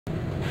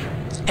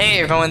Hey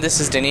everyone,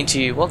 this is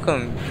Danichi.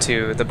 Welcome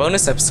to the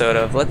bonus episode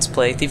of Let's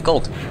Play Thief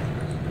Gold.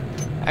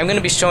 I'm going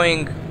to be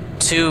showing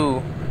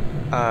two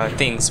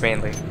things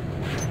mainly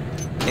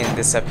in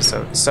this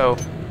episode. So,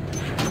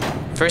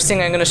 first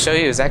thing I'm going to show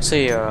you is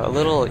actually a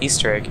little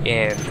Easter egg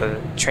in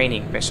the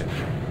training mission.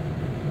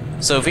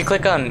 So if we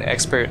click on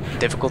Expert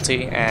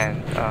Difficulty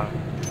and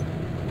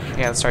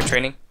yeah, let's start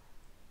training.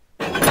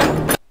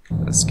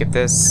 Let's skip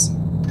this.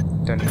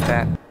 Don't need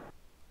that.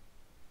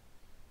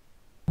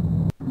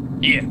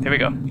 Yeah, there we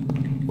go.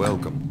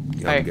 Welcome,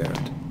 young Hi. Garrett.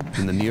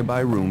 In the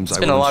nearby rooms, It's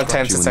been a long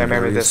time since I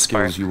remember this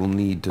skills part. you will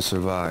need to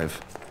survive.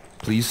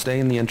 Please stay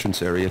in the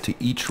entrance area to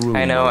each room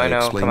I know.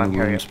 explain Come on, the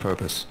hurry room's up.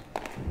 purpose.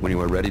 When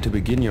you are ready to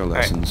begin your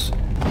lessons,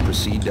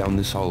 proceed down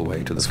this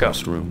hallway to the Let's go.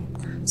 first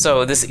room.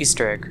 So, this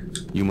Easter egg.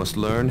 You must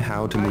learn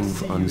how to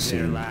move unseen. Stay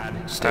in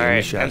the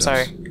Alright, shadows.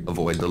 I'm sorry.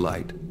 Avoid the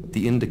light.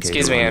 The indicator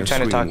Excuse me, on I'm your trying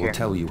to screen talk will here.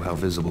 tell you how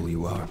visible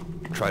you are.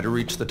 Try to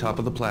reach the top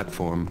of the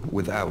platform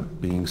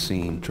without being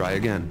seen. Try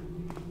again.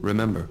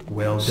 Remember,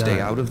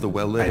 stay out of the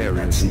well-lit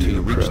areas until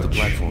you reach the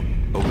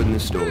platform. Open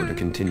this door to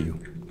continue.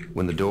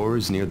 When the door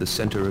is near the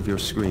center of your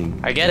screen,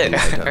 I get it.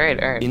 light up,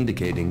 Alright.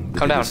 indicating that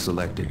Calm it down. is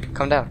selected.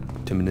 Calm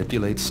down. To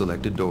manipulate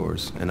selected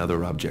doors and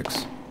other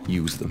objects,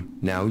 use them.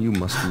 Now you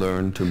must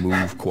learn to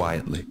move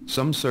quietly.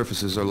 Some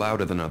surfaces are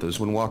louder than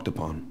others when walked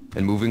upon,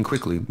 and moving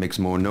quickly makes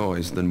more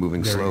noise than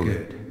moving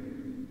slowly.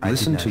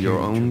 Listen to your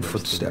own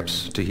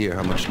footsteps to hear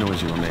how much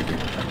noise you are making.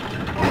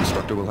 The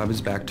instructor will have his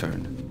back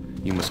turned.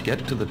 You must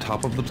get to the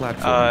top of the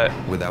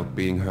platform without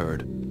being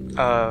heard.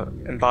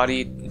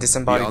 Disembodied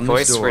Beyond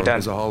voice, this door we're done.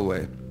 is a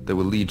hallway that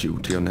will lead you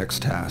to your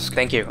next task.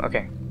 Thank you,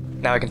 okay.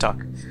 Now I can talk.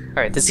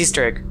 Alright, this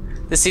Easter egg.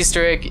 This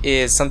Easter egg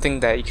is something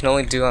that you can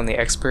only do on the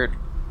expert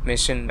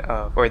mission,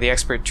 or the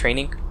expert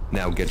training.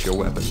 Now get your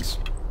weapons.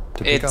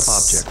 To pick up It's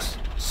objects,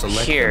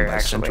 select here, them by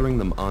actually. centering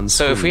them on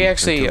So if we screen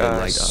actually until they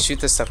light up. shoot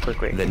this stuff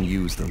quickly. Then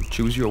use them.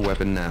 Choose your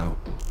weapon now.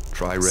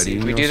 Try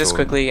readying we your do this sword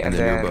quickly and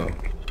your then bow.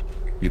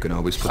 You can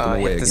always put them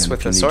away hit this again with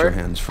if you the need sword. your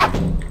hands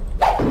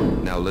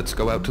free. Now let's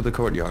go out to the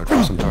courtyard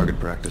for some target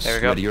practice. There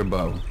we go. Ready your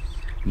bow.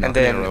 Knock And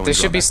an arrow then there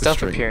should draw be back the stuff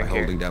string appearing by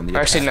here. holding down the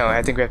Or actually, attack no, I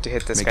button. think we have to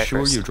hit this Make guy sure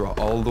first. you draw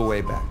all the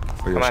way back,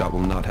 or your Come on. shot will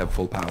not have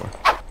full power.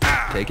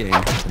 Take aim,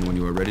 and when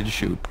you are ready to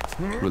shoot,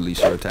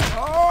 release your attack.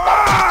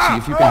 See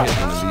if you can hit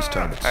one of these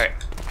targets. Alright,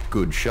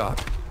 Good shot.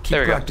 Keep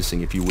There we go.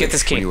 practicing if you Get wish.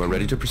 this key. When you are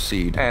ready to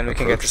proceed, And we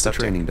can get approach this the stuff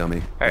too. training dummy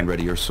Alright. and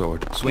ready your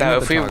sword. Swing now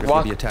at if the we target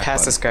walk with the attack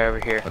past this button. guy over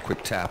here. A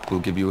quick tap will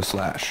give you a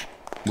slash.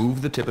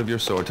 Move the tip of your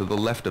sword to the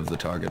left of the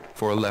target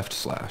for a left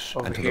slash,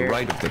 Over and to here. the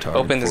right of the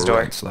target Open this for door.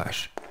 a right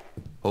slash.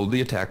 Hold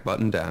the attack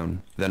button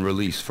down, then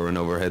release for an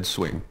overhead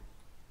swing.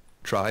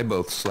 Try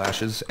both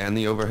slashes and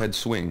the overhead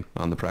swing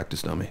on the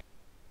practice dummy.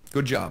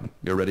 Good job.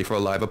 You're ready for a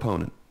live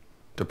opponent.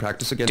 To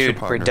practice against your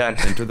Dude, we're partner, done.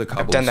 enter the I've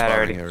cobbled done that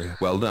sparring already. area.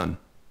 Well done.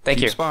 Thank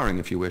Keep you. sparring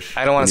if you wish.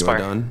 I don't wanna When spar.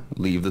 you are done,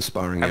 leave the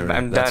sparring area.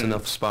 I'm That's done.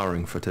 enough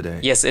sparring for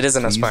today. Yes, it is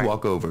enough Please sparring.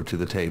 walk over to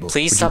the table.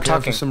 Please Would stop you care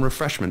talking. for some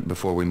refreshment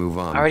before we move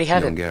on? I already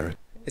have young it. Garrett?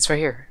 It's right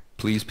here.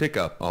 Please pick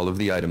up all of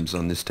the items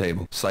on this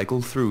table.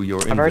 Cycle through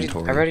your I've already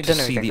inventory done to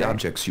see everything, the right?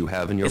 objects you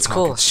have in your It's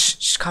cool. pockets.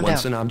 Shh, calm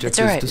Once down. an object It's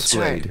alright, is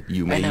displayed, it's alright.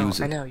 you may use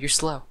it. I know, you're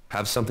slow.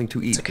 Have something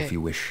to eat okay. if you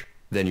wish.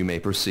 Then you may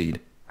proceed.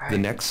 The Alright.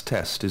 next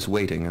test is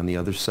waiting on the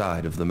other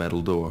side of the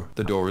metal door.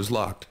 The door is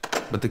locked,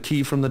 but the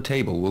key from the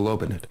table will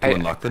open it. To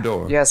unlock the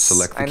door, yes,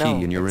 select the I know.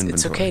 key in your It's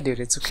inventory. okay, dude,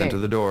 it's okay. Center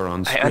the door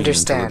on screen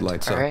understand, until it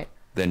lights alright? up.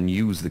 Then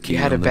use the key You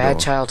had a on the bad door.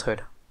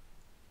 childhood.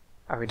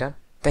 Are we done?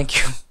 Thank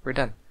you. We're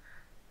done.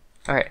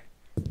 Alright.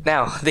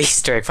 Now, the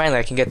Easter egg. Finally,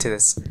 I can get to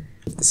this.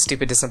 The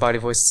stupid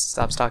disembodied voice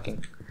stops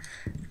talking.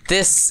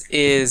 This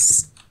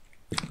is...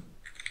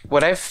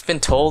 What I've been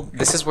told,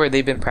 this is where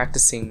they've been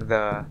practicing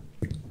the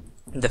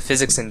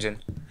physics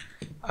engine.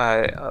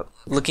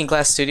 Looking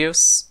Glass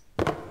Studios,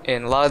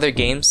 in a lot of their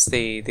games,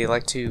 they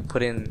like to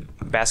put in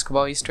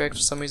basketball Easter eggs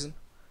for some reason.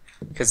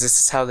 Because this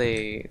is how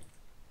they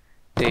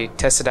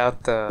tested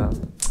out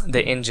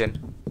the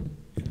engine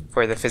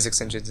for the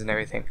physics engines and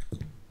everything.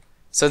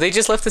 So they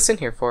just left this in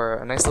here for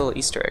a nice little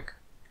Easter egg.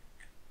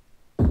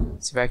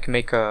 See if I can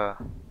make a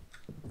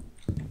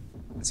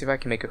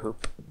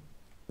hoop.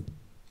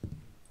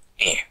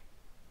 Eh.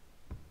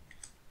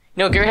 You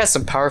know, Gary has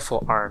some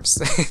powerful arms.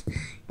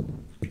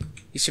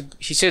 he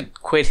should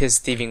quit his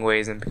thieving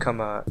ways and become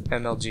a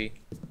MLG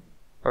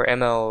or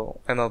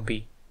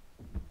MLB.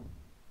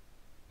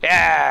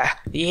 Yeah!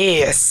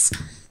 Yes!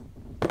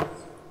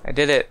 I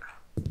did it.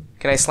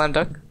 Can I slam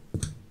dunk?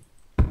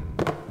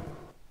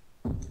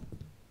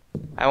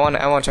 I want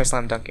to try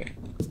slam dunking.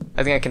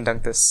 I think I can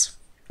dunk this.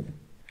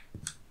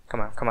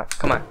 Come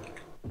on.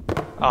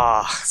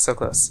 Ah, so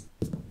close.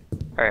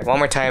 Alright, one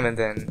more time and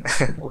then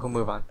we'll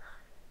move on.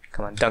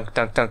 Come on,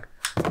 dunk.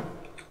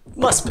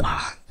 Must be.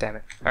 Ah, damn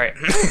it. Alright,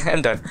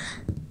 I'm done.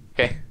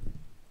 Okay.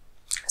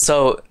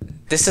 So,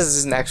 this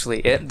isn't actually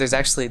it. There's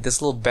actually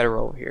this little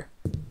bedroll over here.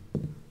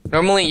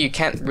 Normally, you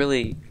can't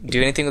really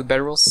do anything with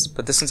bedrolls,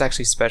 but this one's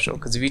actually special,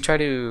 because if you try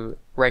to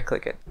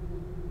right-click it,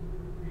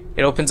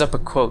 it opens up a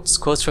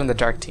quotes from the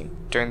Dark Team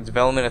during the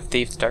development of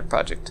Thief the Dark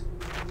Project.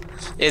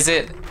 Is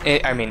it?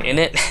 I mean, in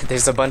it,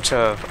 there's a bunch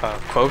of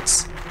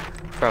quotes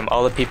from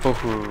all the people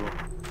who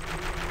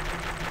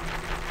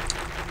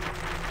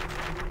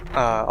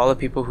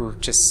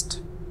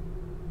just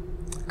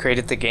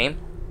created the game.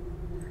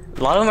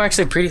 A lot of them are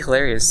actually pretty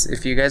hilarious.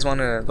 If you guys want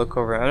to look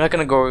over, I'm not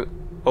gonna go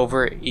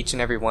over each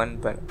and every one,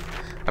 but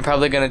I'm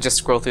probably gonna just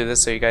scroll through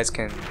this so you guys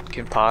can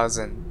pause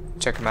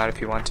and check them out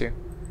if you want to.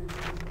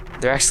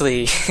 They're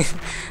actually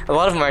a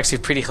lot of them are actually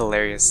pretty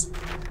hilarious.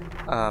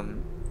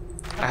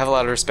 I have a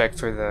lot of respect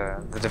for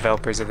the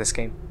developers of this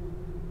game.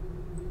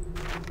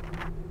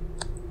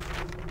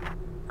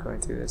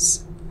 Going through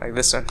this, like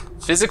this one.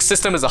 Physics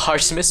system is a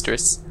harsh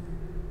mistress.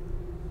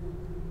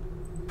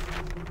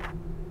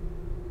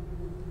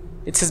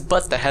 It's his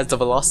butt that has the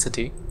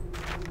velocity.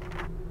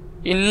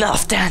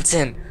 Enough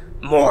dancing!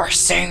 More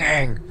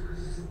singing!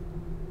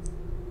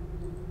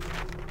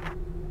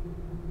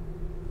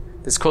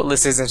 This quote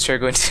list isn't sure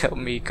going to help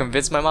me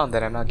convince my mom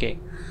that I'm not gay.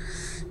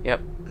 Yep,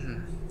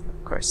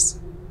 of course.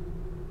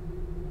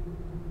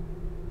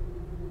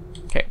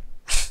 Okay.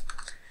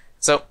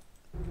 So,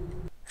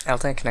 I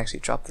don't think I can actually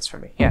drop this for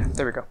me. Yeah,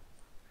 there we go.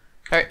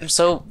 Alright,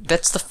 so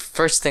that's the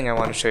first thing I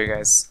want to show you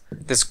guys.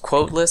 This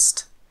quote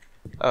list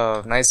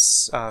of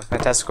nice,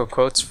 fantastical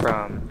quotes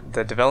from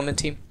the development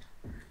team,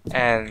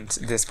 and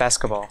this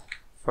basketball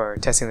for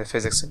testing the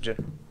physics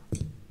engine.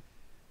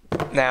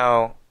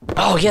 Now,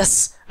 oh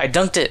yes, I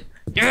dunked it.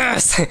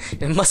 Yes,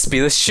 it must be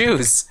the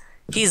shoes.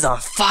 He's on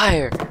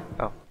fire.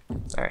 Oh,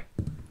 all right.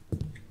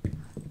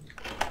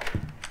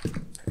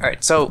 All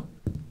right, so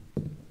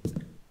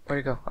where'd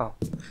it go? Oh,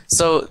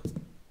 so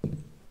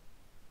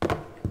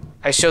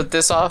I showed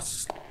this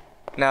off.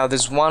 Now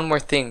there's one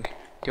more thing. Do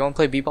you want to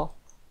play b-ball?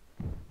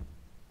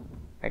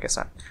 I guess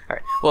not.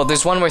 Alright, well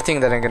there's one more thing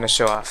that I'm gonna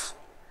show off.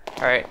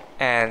 Alright,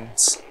 and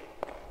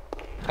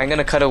I'm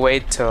gonna cut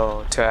away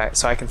so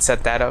I can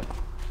set that up.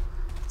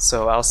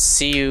 So I'll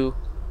see you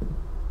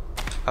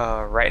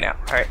right now.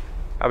 Alright,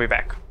 I'll be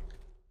back.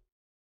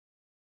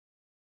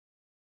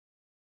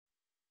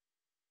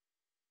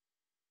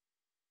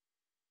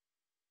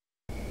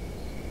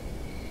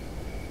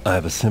 I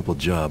have a simple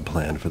job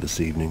planned for this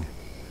evening.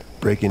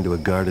 Break into a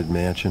guarded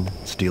mansion,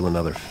 steal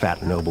another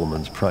fat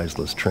nobleman's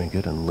priceless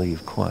trinket, and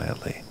leave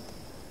quietly.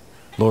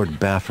 Lord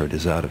Bafford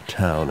is out of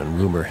town, and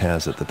rumor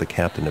has it that the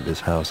captain of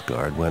his house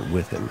guard went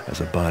with him as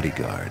a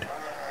bodyguard.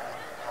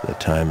 The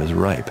time is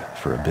ripe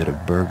for a bit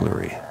of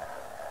burglary.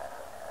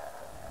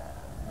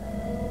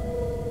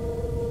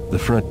 The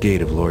front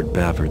gate of Lord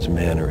Bafford's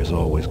manor is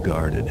always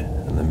guarded,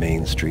 and the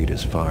main street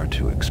is far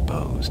too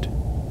exposed.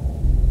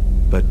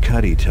 But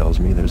Cuddy tells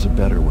me there's a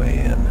better way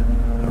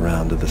in.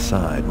 Around to the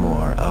side,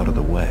 more out of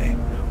the way.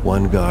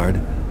 One guard,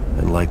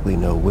 and likely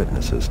no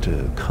witnesses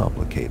to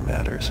complicate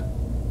matters.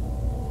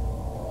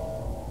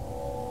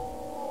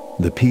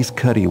 The piece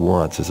Cuddy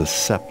wants is a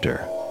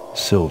scepter.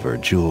 Silver,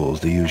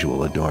 jewels, the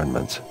usual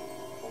adornments.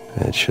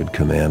 It should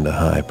command a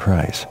high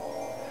price.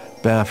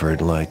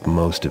 Bafford, like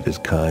most of his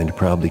kind,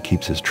 probably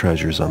keeps his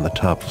treasures on the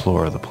top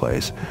floor of the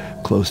place,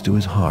 close to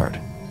his heart,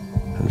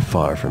 and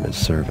far from his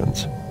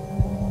servants.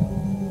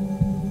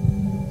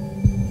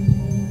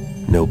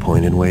 No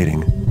point in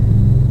waiting.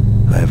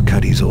 I have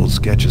Cuddy's old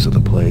sketches of the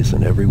place,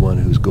 and everyone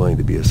who's going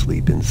to be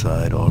asleep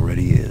inside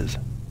already is.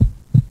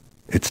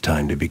 It's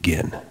time to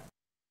begin.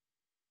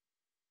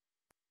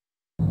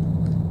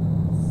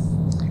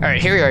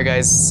 Alright, here we are,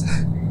 guys.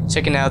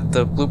 Checking out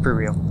the blooper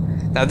reel.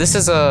 Now this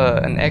is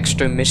an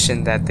extra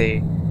mission that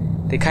they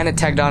kind of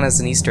tagged on as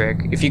an Easter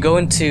egg. If you go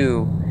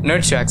into, in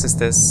order to access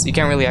this, you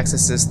can't really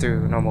access this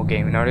through normal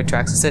game. In order to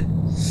access it,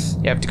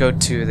 you have to go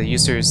to the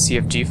user's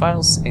CFG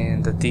files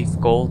in the Thief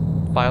Gold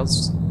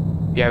files.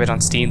 If you have it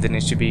on Steam, then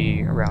it should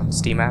be around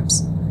Steam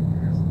apps.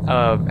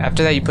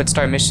 After that, you put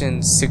start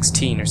mission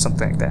 16 or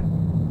something like that.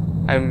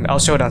 I'll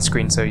show it on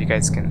screen so you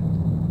guys can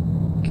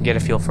get a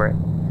feel for it.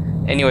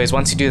 Anyways,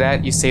 once you do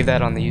that, you save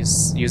that on the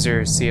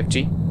user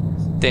CFG.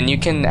 Then you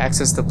can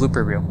access the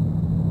blooper reel,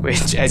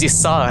 which, as you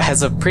saw,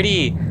 has a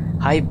pretty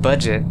high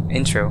budget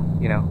intro.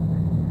 You know,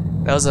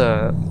 that was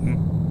a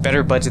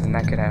better budget than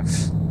I could have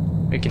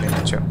making an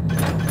intro.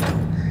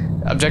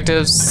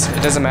 Objectives,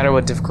 it doesn't matter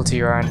what difficulty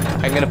you're on.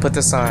 I'm gonna put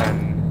this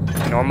on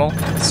normal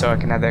so I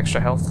can have the extra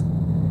health.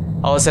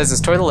 All it says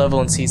is tour the level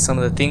and see some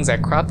of the things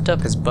that cropped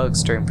up as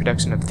bugs during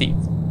production of Thief,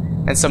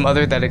 and some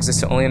other that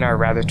existed only in our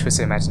rather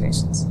twisted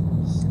imaginations.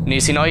 When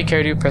you've seen all you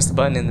care to do, press the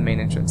button in the main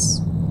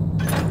entrance.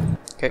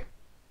 Okay.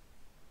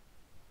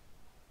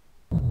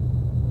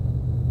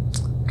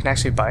 Can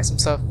actually buy some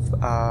stuff.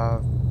 I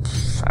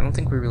don't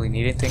think we really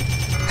need anything.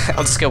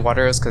 I'll just get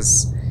water arrows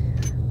because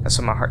that's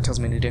what my heart tells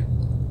me to do.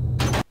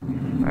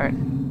 Alright.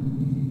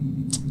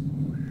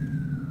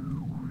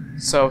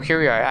 So here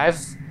we are.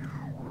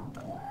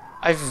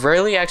 I've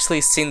rarely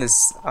actually seen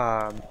this.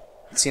 I've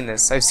seen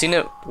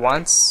it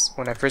once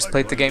when I first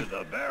played the game.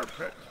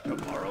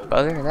 But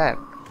other than that,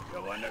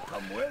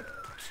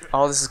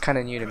 all this is kind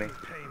of new to me.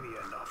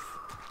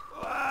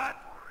 What?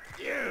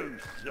 You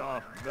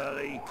soft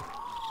belly.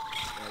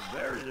 The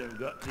bears have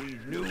got these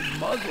new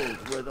muzzles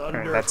with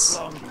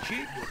underflung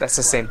cheeks. That's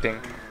the same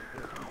thing.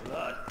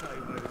 Last I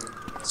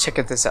check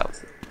this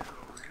out.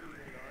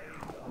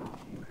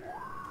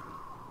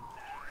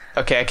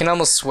 Okay, I can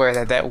almost swear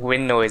that that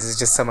wind noise is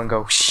just someone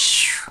go.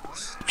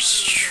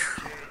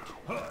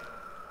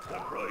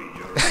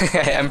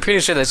 I'm pretty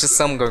sure that's just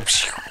someone going.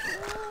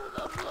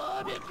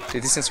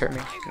 Dude, these things hurt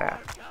me. Nah.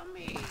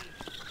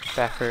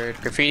 Bafford,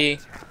 graffiti.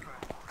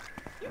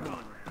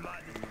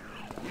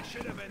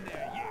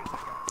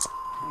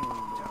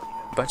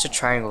 Bunch of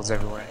triangles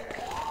everywhere.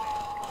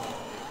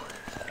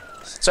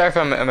 Sorry if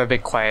I'm a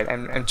bit quiet.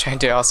 I'm trying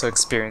to also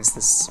experience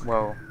this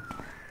while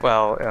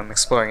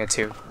exploring it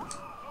too.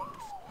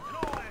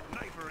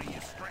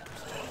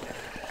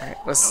 Alright,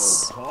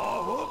 let's.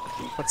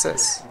 What's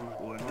this?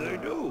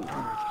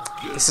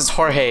 This is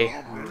Jorge.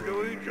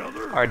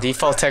 Our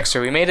default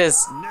texture. We made it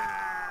as.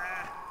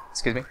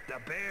 Excuse me.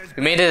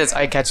 We made it as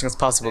eye-catching as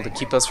possible to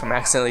keep us from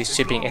accidentally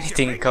shipping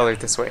anything colored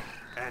this way.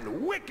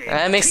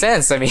 That makes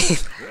sense. I mean,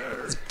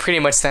 it pretty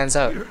much stands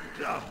out.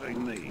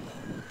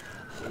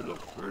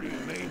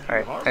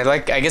 Alright,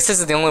 I guess this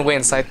is the only way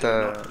inside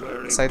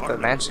the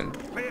mansion.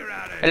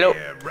 Hello.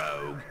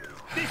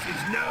 This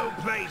is no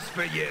place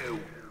for you.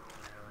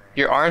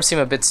 Your arms seem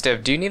a bit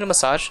stiff. Do you need a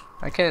massage?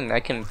 I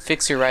can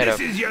fix you right up.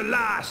 This is your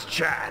last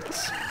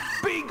chance.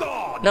 Be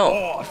gone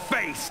or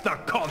face the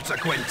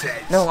consequences.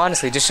 No,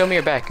 honestly, just show me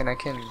your back and I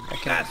can.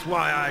 That's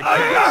why I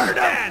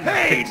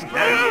can't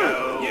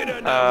stand you. You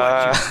don't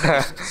know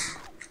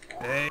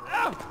what you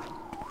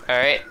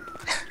Alright.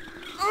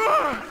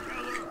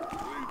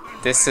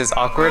 This is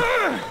awkward.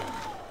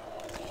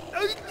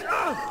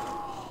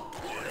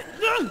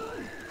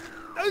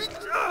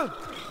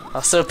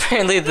 Also,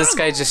 apparently this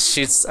guy just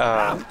shoots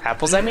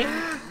apples at me.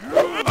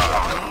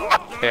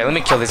 Yeah, let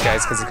me kill these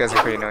guys because these guys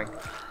are pretty annoying.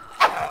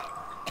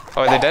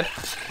 Oh, are they dead?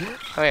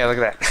 Oh yeah, look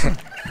at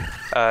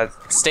that.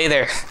 Stay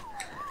there.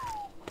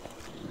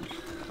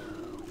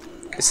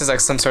 This is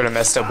like some sort of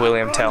messed up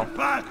William Tell.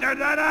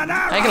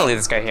 I can leave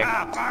this guy here.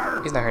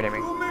 He's not hurting me.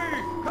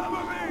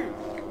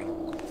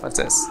 What's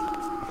this?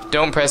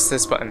 Don't press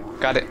this button.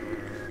 Got it.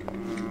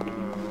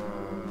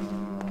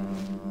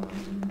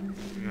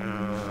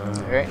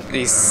 Alright,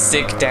 these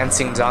sick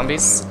dancing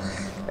zombies.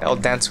 I'll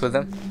dance with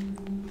them.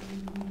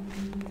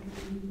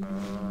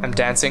 I'm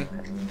dancing.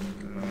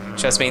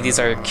 Trust me, these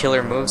are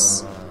killer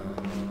moves.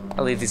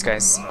 I'll leave these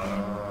guys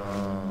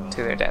to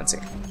their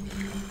dancing.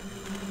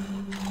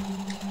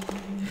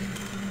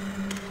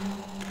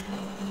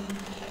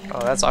 Oh,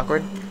 that's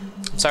awkward.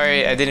 I'm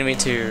sorry, I didn't mean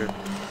to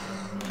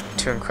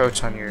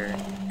encroach on your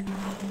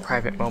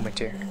private moment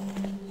here.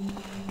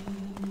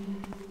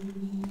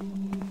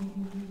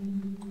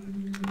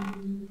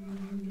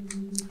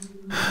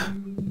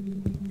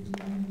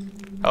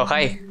 Oh,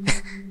 hi.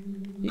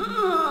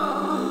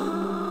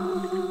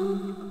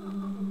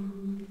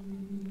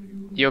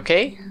 You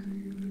okay?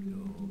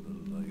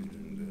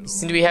 You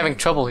seem to be having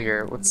trouble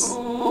here. What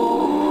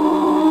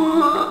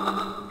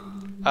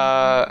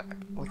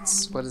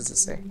does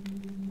this say?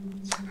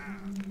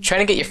 Trying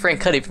to get your friend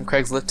Cuddy from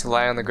Craigslist to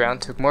lie on the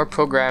ground took more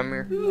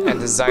programmer and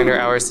designer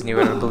hours than you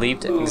would have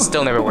believed, and it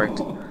still never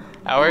worked.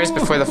 Hours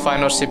before the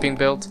final shipping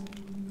build,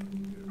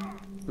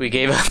 we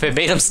gave up and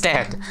made him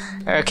stand.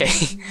 Okay,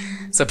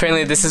 so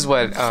apparently this is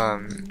what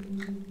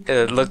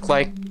it looked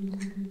like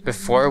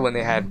before when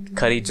they had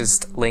Cuddy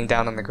just laying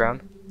down on the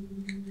ground.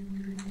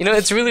 You know,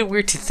 it's really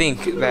weird to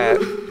think that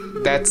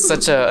that's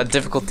such a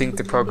difficult thing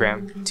to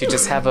program, to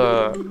just have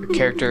a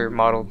character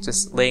model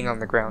just laying on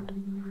the ground.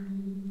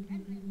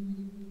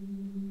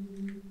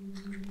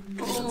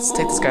 Let's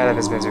take this guy out of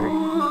his misery.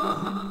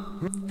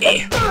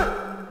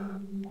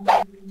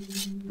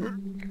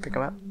 Pick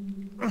him up.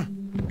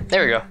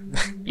 There we go.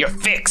 You're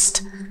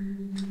fixed!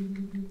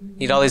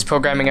 Need all these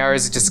programming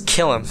hours to just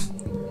kill him.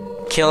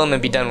 Kill him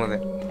and be done with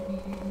it.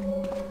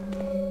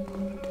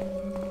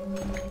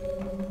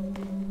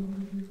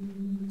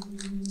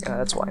 Yeah,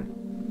 that's wine.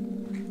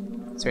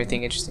 Is there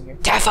anything interesting here?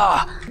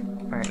 Taffa!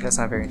 Alright, that's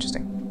not very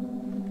interesting.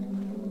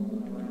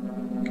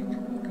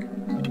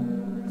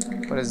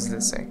 What does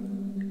this say?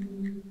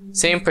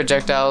 Same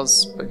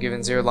projectiles, but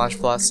given 0 launch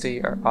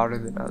velocity, are odder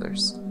than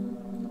others.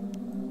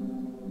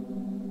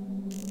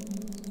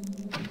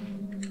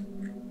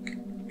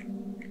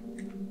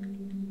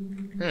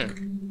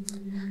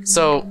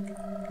 So,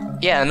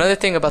 yeah, another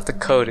thing about the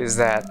code is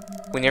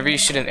that whenever you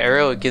shoot an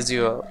arrow, it gives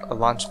you a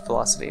launch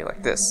velocity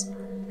like this.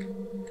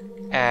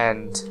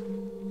 And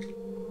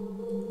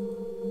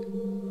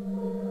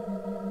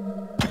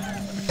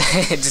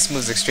it just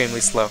moves extremely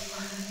slow.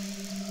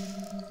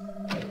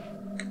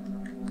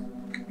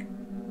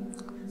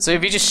 So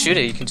if you just shoot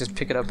it, you can just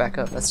pick it up back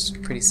up. That's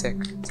pretty sick.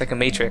 It's like a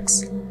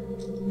Matrix.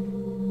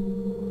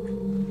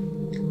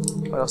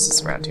 What else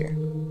is around here?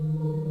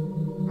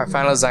 Our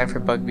final design for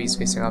bug bees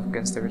facing off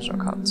against the original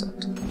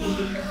concept.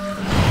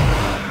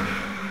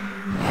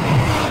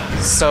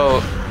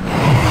 So,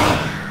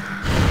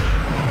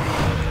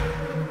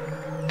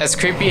 as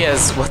creepy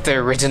as what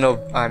the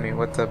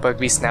what the bug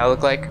beasts now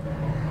look like,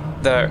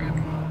 the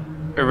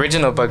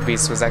original bug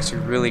beast was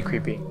actually really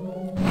creepy. If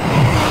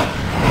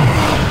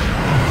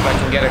I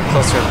can get a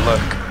closer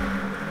look.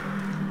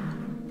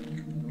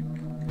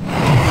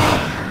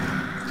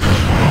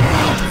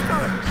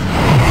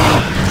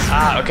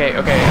 Okay,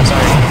 I'm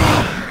sorry.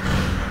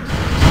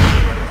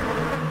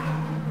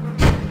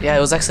 Yeah, it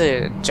was actually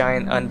a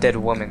giant undead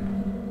woman.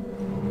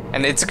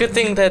 And it's a good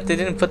thing that they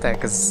didn't put that,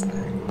 because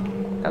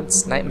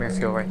that's nightmare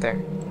fuel right there.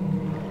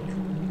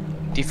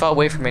 Default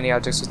weight for many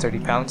objects was 30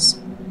 pounds.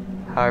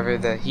 However,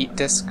 the heat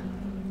disk...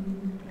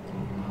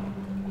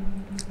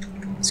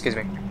 Excuse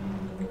me.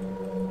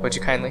 Would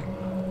you kindly?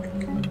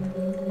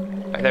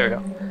 Alright, there we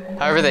go.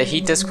 However, the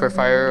heat disk for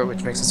fire,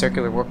 which makes a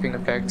circular warping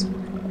effect,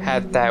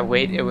 had that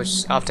weight, it would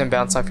often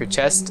bounce off your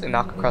chest and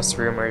knock across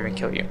the room or even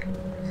kill you.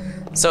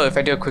 So if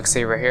I do a quick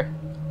save right here,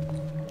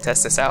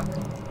 test this out.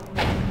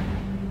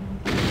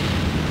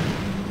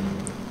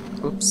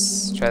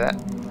 Oops, try that.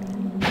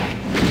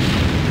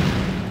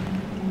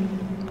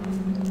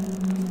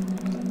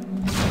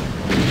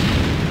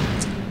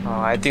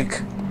 Oh, I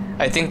think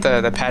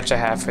the patch I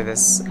have for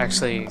this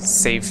actually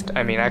saved.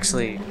 I mean,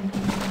 actually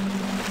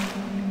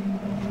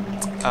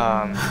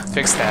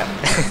fixed that.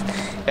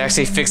 It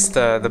actually fixed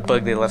the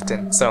bug they left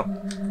in. So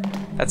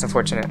that's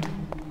unfortunate.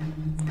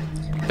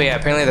 But yeah,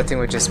 apparently that thing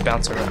would just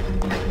bounce around.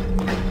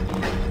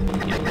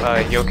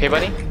 You okay,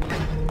 buddy?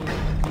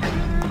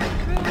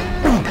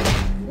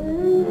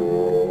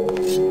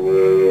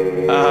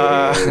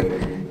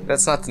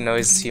 That's not the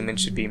noise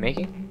humans should be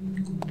making.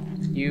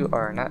 You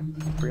are not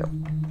real.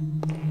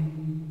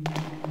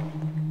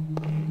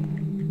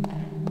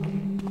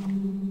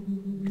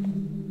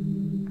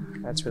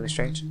 That's really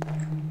strange.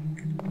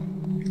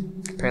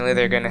 Apparently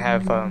they're gonna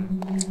have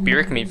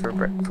Burek meat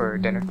for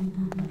dinner.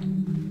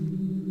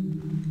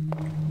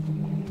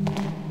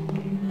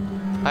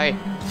 Hi.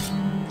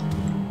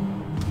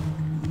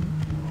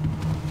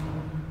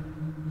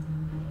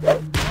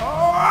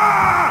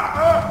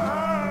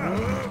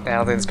 I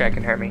don't think this guy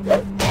can hurt me.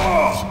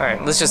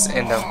 Alright, let's just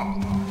end them.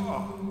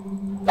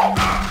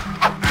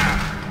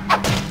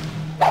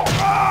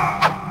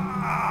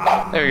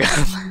 There we go.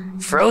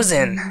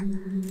 Frozen!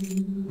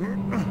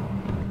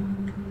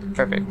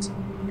 Perfect.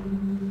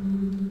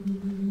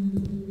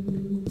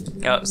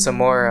 Oh, some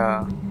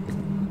more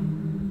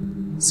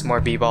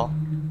B-ball.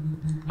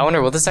 I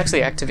wonder, will this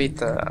actually activate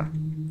the...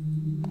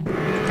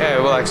 Yeah,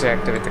 it will actually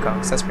activate the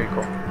gongs. That's pretty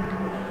cool.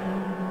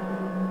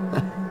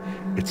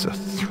 It's a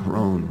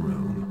throne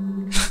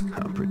room.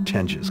 How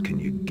pretentious can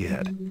you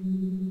get?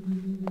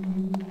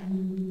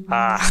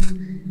 Ah,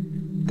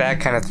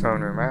 that kind of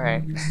throne room.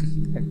 Alright.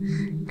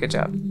 Good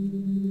job.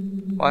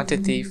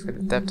 Wanted thief for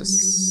the theft of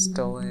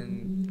stolen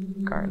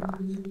Garnoth.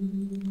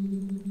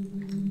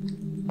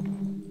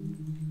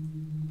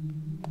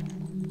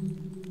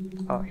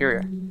 Oh, here we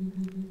are.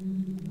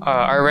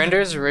 Our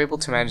renders were able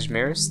to manage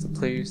mirrors.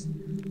 The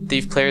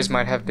thief players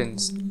might have been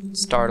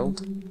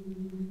startled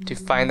to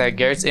find that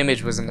Garrett's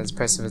image wasn't as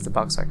impressive as the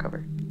box art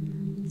cover.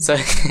 So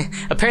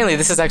apparently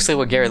this is actually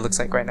what Garrett looks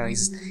like right now.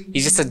 He's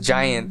just a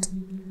giant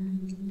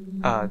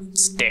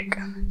stick,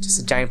 just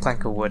a giant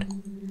plank of wood.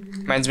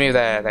 Reminds me of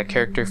that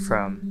character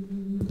from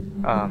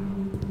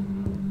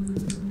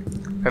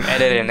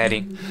Ed, Edd and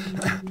Eddy.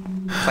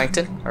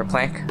 Plankton or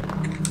Plank?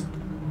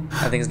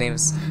 I think his name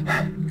is.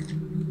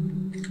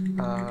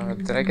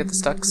 Did I get the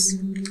stucks?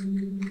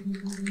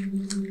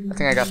 I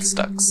think I got the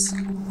stucks.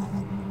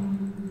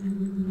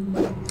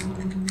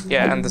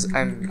 Yeah, I'm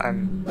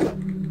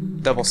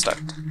double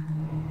stucked.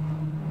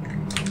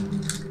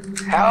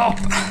 Help!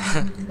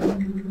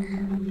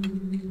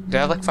 Do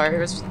I have like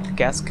fire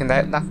gas? Can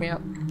that knock me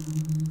out?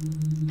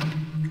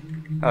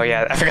 Oh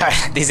yeah, I forgot.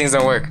 These things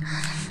don't work.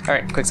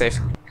 Alright, quick save.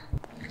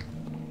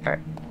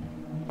 Alright.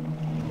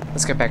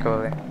 Let's get back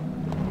over there.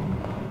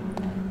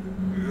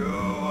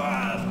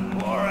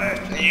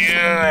 You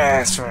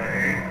asked for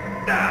it.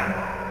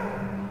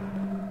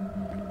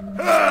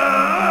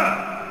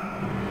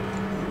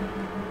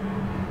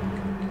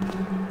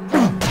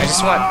 I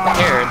just want...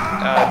 Here,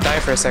 die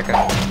for a second.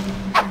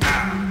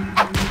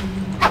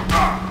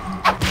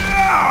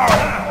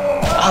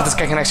 Oh, this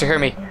guy can actually hurt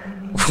me.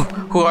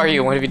 Who are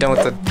you? What have you done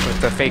with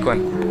the fake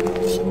one?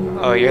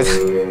 Oh, you're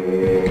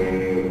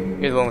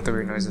the one with the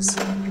weird noises.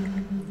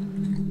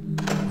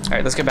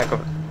 Alright, let's get back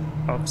over.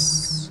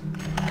 Oops.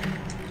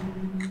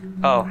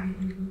 Oh.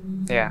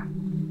 Yeah.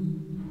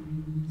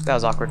 That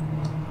was awkward.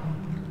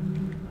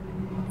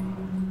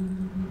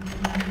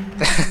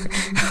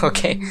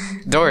 Okay.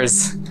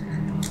 Doors.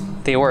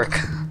 They work.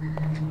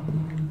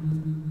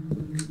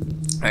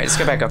 Alright, let's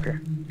get back up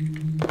here.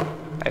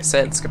 I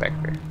said let's get back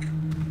up here.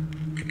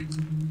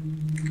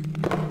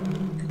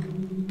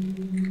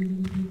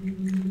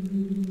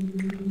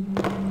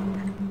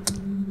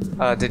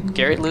 Did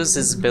Garrett lose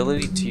his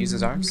ability to use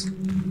his arms?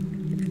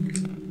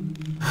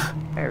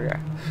 There we are.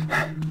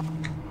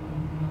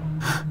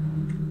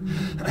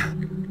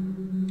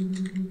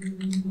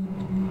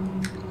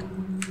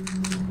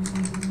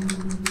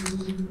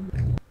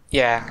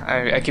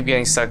 Yeah, I keep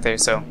getting stuck there,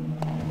 so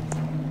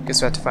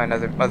guess we have to find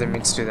other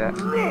means to do that.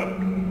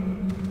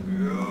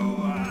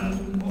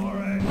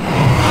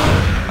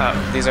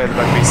 Oh, these are the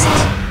bug beasts.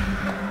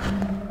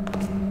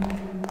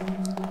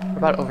 What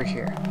about over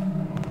here?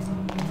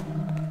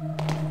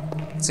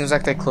 Seems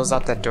like they closed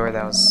out that door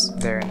that was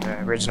there in the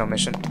original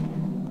mission.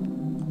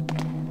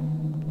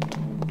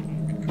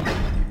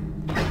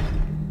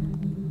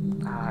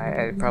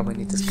 I probably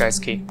need this guy's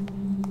key.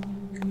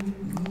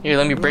 Here,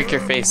 let me break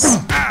your face.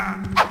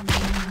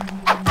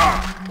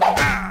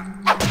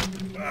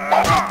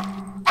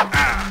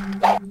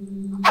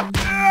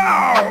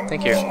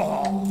 Thank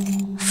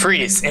you.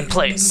 Freeze in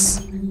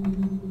place.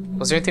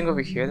 Was there anything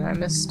over here that I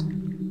missed?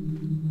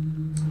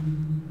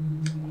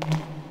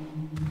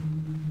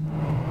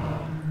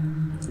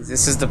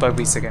 This is the bug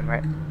beast again,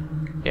 right?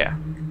 Yeah.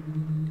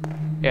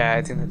 Yeah,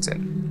 I think that's it.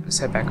 Let's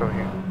head back over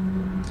here.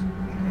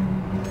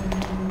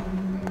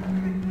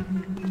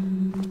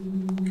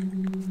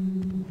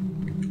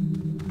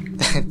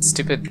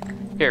 Stupid.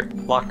 Here,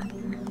 lock.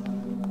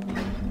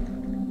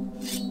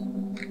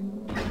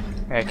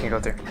 I can't go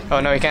through. Oh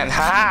no, you can't.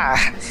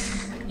 Ha!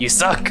 You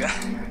suck!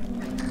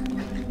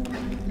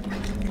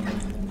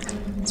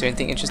 Is there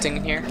anything interesting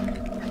in here?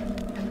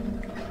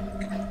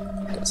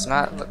 Does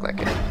not look like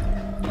it.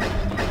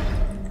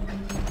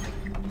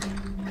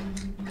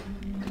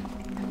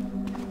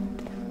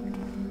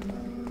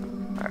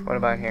 Alright, what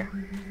about here?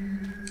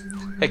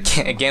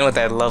 Again with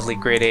that lovely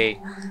grade A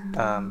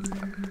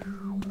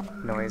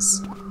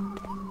noise.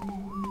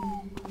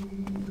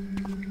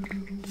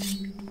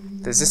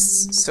 Does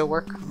this still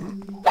work?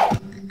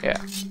 Yeah.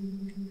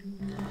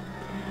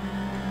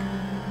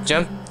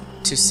 Jump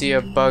to see a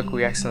bug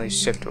we accidentally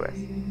shipped with.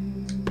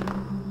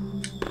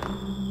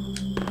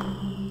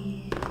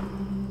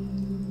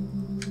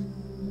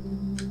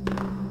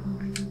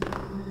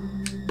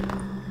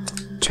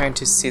 Trying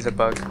to see the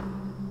bug.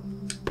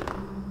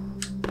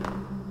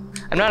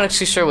 I'm not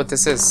actually sure what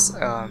this is.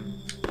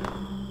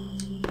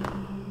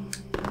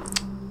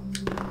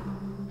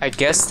 I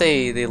guess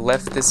they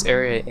left this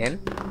area in.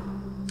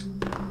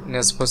 And it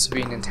was supposed to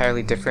be an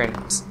entirely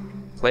different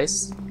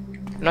place.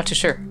 I'm not too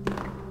sure.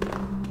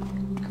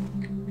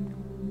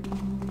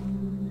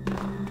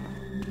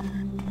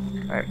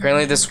 Alright,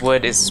 apparently this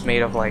wood is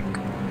made of like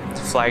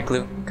fly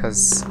glue,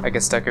 because I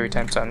get stuck every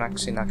time, so I'm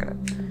actually not gonna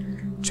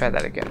try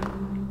that again.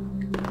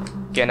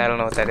 Again, I don't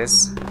know what that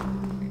is.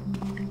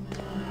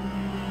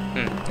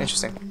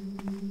 Interesting.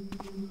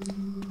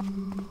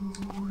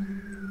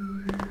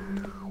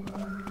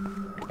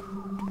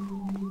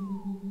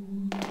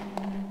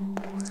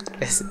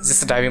 Is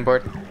this a diving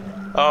board?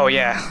 Oh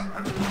yeah.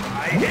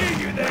 I hear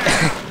you there.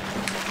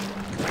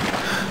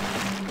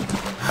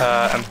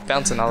 I'm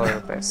bouncing all over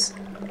the place.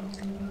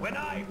 When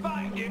I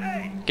find you,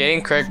 hey.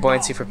 Getting correct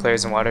buoyancy for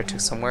players in water took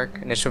some work.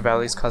 Initial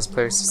valleys cause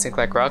players to sink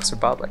like rocks or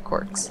bob like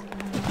corks.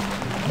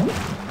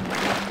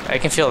 I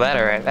can feel that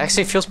alright. It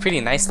actually feels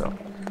pretty nice though.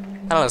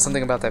 I don't know,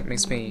 something about that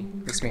makes me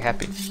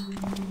happy.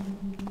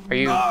 Are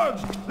you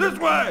This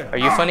way. Are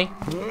you funny?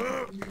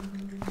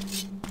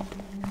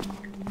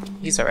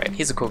 He's alright,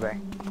 he's a cool guy.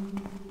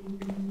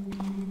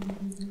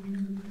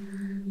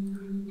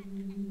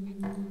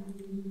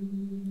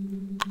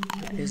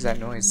 What is that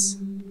noise?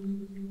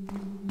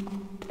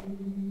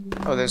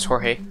 Oh, there's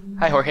Jorge.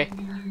 Hi, Jorge.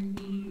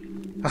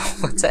 Oh,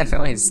 what's that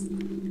noise?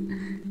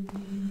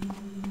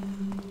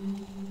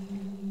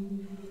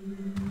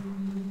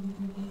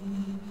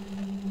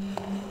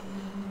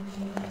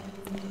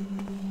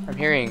 I'm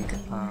hearing.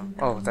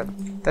 Oh,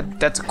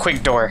 that's a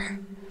quick door.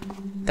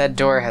 That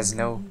door has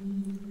no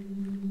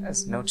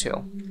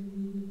chill.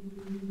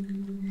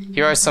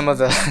 Here are some of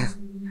the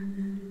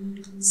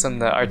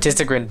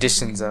artistic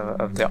renditions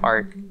of the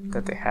art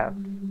that they have.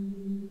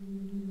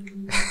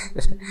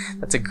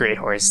 That's a great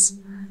horse.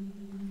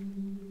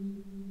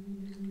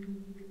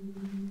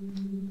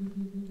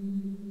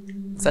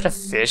 Is that a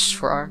fish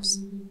for arms?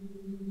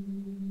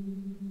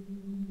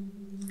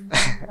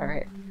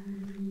 Alright.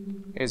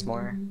 Here's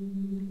more.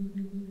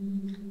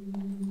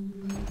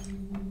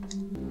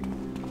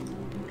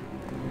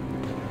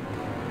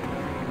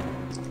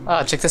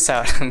 Oh, check this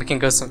out. we can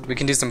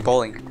do some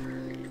bowling.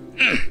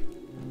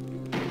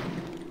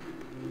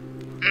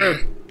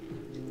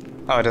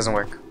 Oh, it doesn't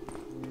work.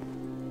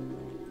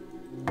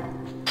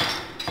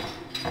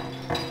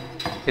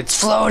 It's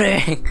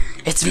floating!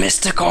 It's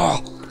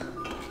mystical!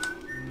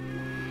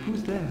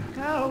 Who's there?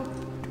 Help!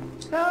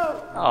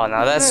 Help! Oh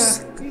no, that's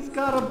There. He's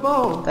got a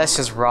bow. that's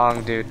just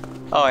wrong, dude.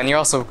 Oh, and you're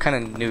also kind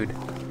of nude.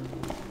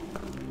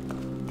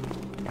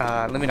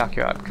 Let me knock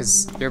you out,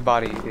 because your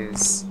body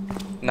is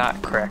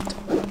not correct.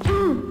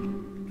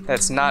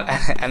 That's not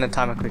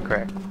anatomically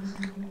correct.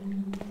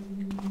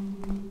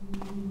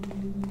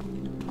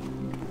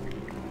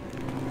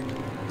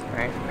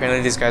 Alright,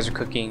 apparently these guys are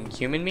cooking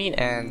human meat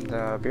and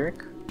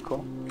Birick.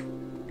 Cool.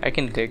 I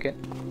can dig it.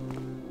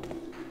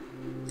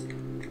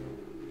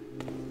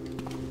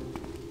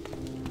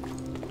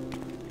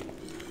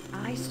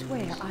 I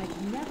swear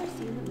I've never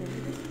seen a river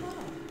this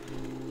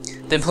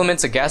far. The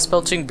implements of gas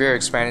belching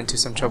Birick ran into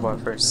some trouble at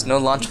first. No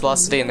launch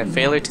velocity and the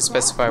failure to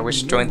specify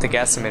which joint the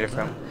gas emitted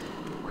from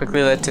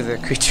quickly led to the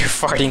creature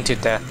farting to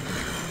death.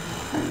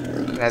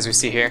 And as we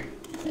see here.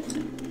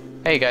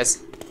 Hey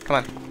guys, come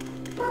on.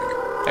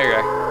 There you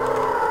go.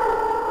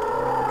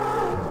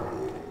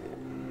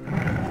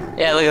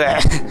 Yeah, look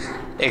at that.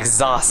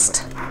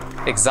 Exhaust.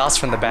 Exhaust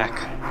from the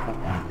back.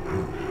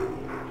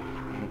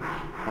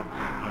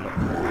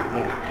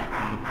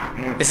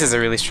 This is a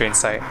really strange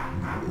sight.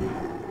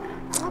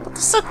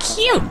 So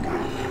cute!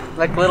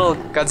 Like little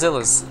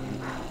Godzillas.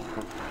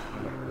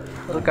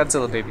 Little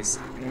Godzilla babies.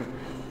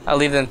 I'll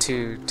leave them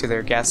to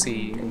their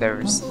gassy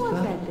endeavors.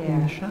 What's that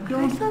there?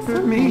 Don't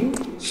hurt me.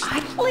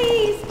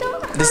 Please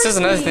don't hurt This is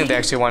another me. thing they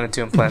actually wanted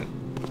to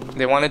implement.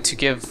 They wanted to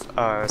give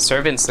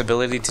servants the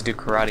ability to do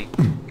karate.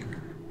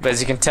 But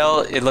as you can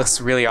tell, it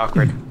looks really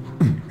awkward.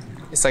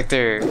 It's like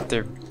they're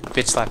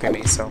bitch slapping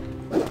me, so.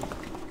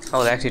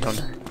 Oh, they actually don't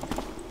die.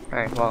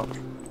 Alright, well.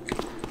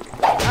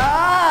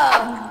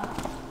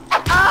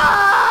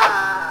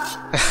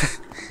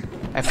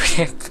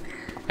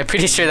 I'm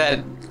pretty sure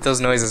that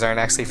those noises aren't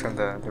actually from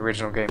the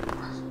original game.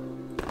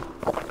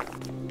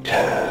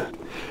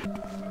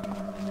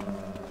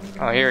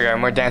 Oh, here we are,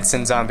 more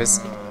dancing zombies.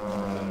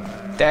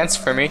 Dance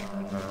for me.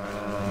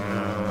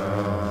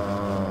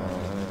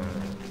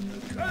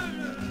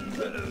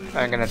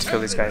 I'm gonna have to kill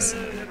these guys.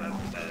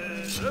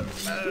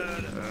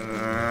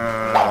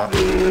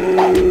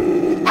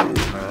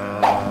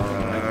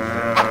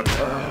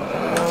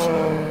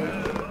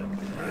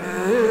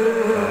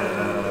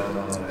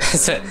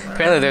 So,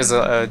 apparently there's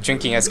a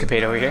drinking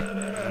escapade over here.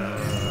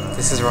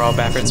 This is where all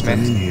Baffert's Since I'm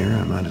in meant. here,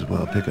 I might as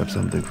well pick up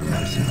something for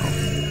myself.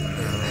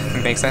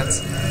 Makes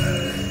sense.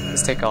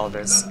 Let's take all of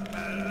this.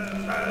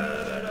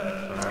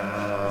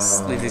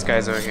 Let's leave these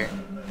guys over here.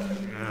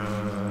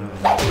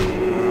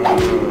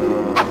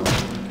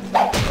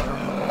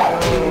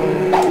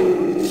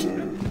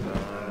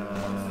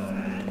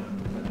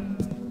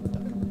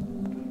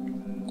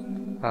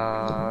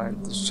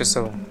 It's just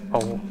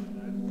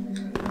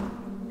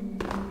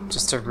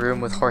just a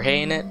room with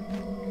Jorge in it.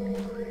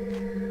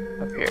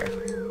 Up here.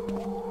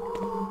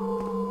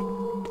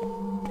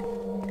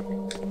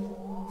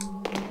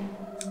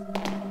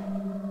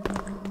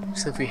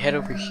 So if we head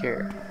over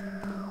here.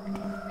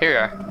 Here we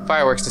are.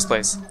 Fireworks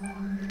displays.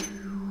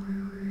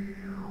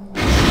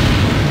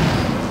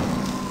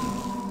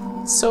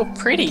 So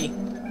pretty.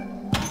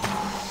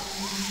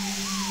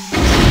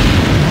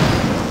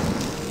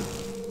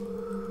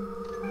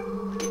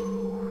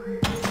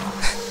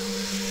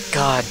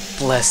 God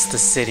bless the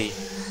city.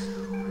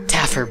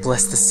 Taffer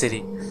bless the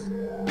city.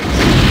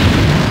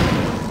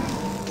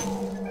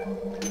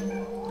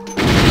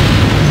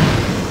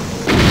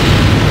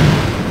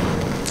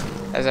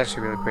 That's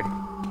actually really pretty.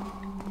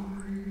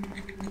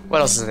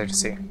 What else is there to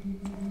see?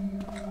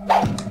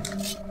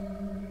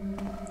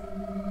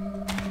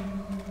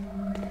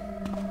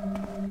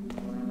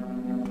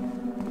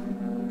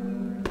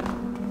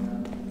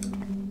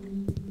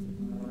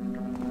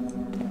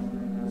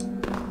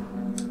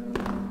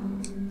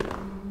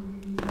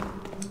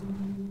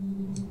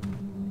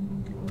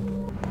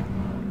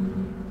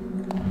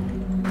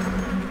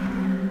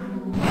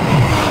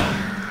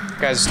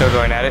 Guys are still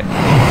going at it.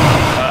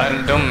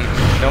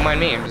 Don't mind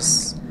me. I'm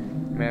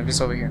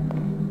just over here.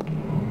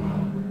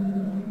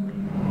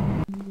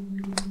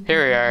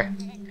 Here we are.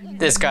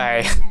 This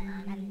guy,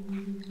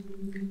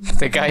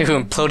 the guy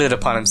who imploded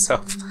upon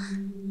himself.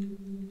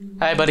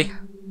 Hi, buddy.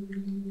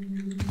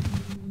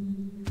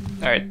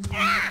 All right.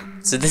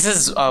 So this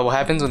is what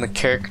happens when the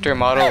character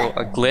model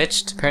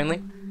glitched, apparently,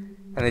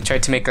 and they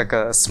tried to make like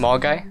a small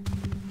guy.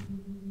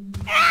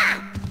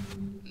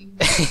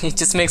 It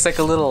just makes like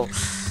a little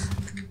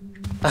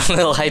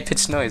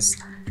high-pitched noise.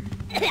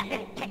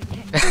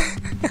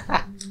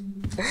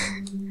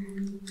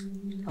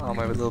 Oh,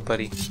 my little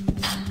buddy.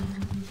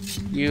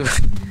 You're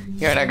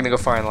not gonna go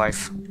far in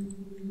life.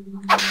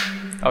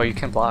 Oh, you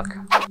can block.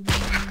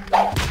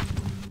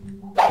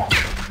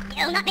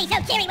 You'll not be so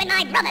cheery when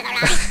my brothers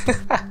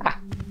arrive.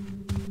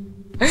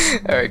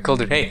 Alright, cool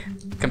dude. Hey,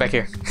 come back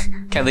here.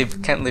 Can't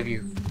leave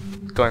you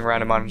going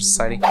around in modern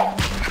society.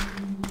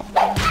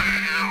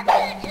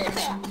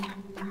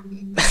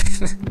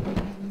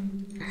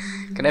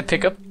 Can I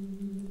pick up?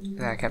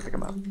 No, I can't pick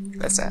him up.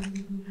 That's sad.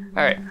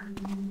 Alright.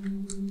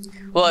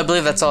 Well, I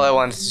believe that's all I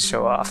wanted to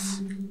show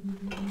off.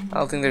 I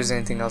don't think there's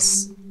anything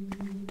else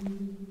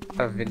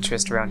of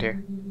interest around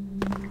here.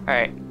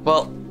 Alright,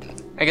 well,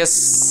 I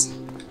guess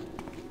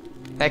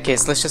in that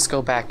case, let's just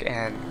go back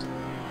and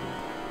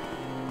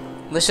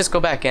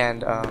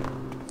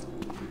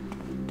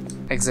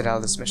exit out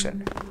of this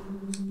mission.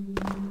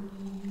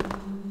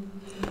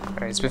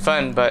 Alright, it's been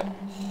fun, but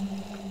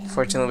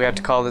unfortunately we have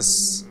to call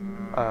this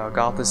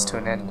Gothis to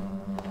an end.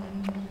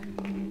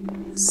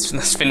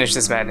 Let's finish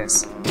this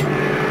madness.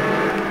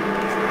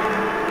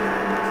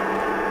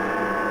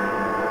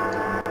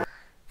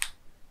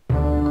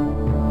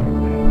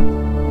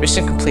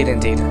 Mission complete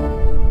indeed.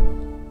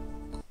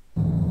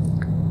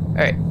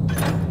 Alright.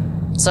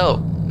 So,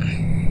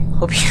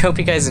 hope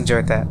you guys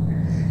enjoyed that.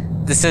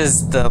 This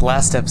is the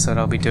last episode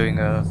I'll be doing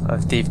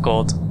of Thief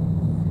Gold.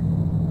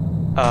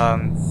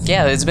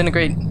 Yeah, it's been a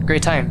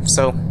great time.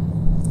 So,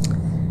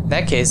 in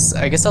that case,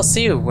 I guess I'll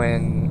see you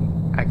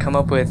when I come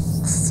up with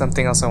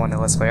something else I want to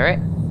let's play, alright?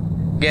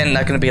 Again,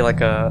 not gonna be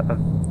like a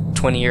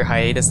 20-year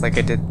hiatus like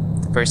I did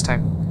the first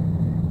time.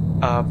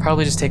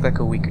 Probably just take like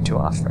a week or two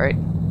off, alright?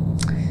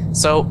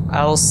 So,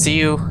 I'll see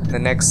you in the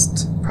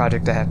next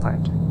project I have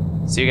planned.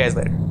 See you guys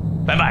later.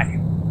 Bye-bye!